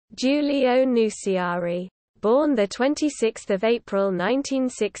Giulio Nuciari, born 26 April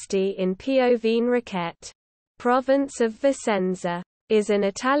 1960 in Piovene Rocchette, province of Vicenza, is an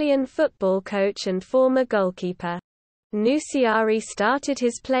Italian football coach and former goalkeeper. Nuciari started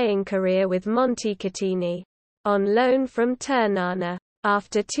his playing career with Montecatini, on loan from Ternana.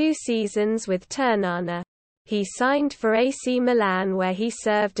 After 2 seasons with Ternana, he signed for AC Milan where he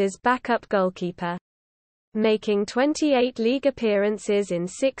served as backup goalkeeper, making 28 league appearances in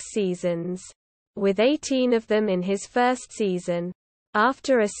 6 seasons, with 18 of them in his first season.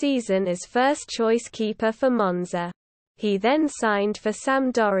 After a season as first-choice keeper for Monza, he then signed for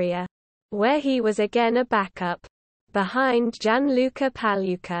Sampdoria, where he was again a backup, behind Gianluca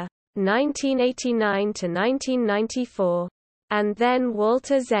Pagliuca, 1989–1994, and then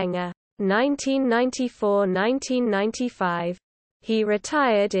Walter Zenga, 1994–1995. He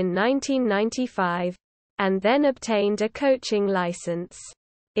retired in 1995, and then obtained a coaching license.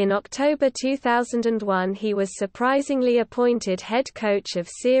 In October 2001 he was surprisingly appointed head coach of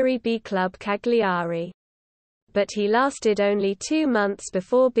Serie B club Cagliari. But he lasted only 2 months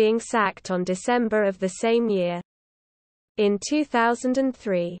before being sacked on December of the same year. In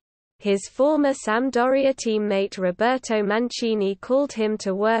 2003, his former Sampdoria teammate Roberto Mancini called him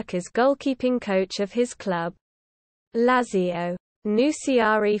to work as goalkeeping coach of his club, Lazio.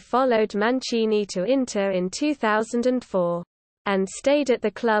 Nuciari followed Mancini to Inter in 2004, and stayed at the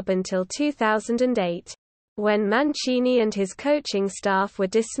club until 2008, when Mancini and his coaching staff were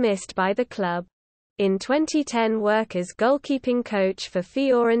dismissed by the club. In 2010 work as goalkeeping coach for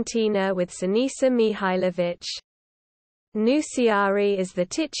Fiorentina with Siniša Mihajlović. Nuciari is the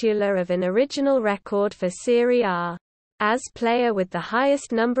titular of an original record for Serie A, as player with the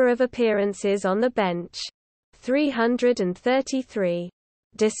highest number of appearances on the bench, 333.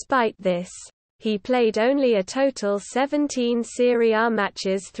 Despite this, he played only a total 17 Serie A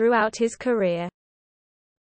matches throughout his career.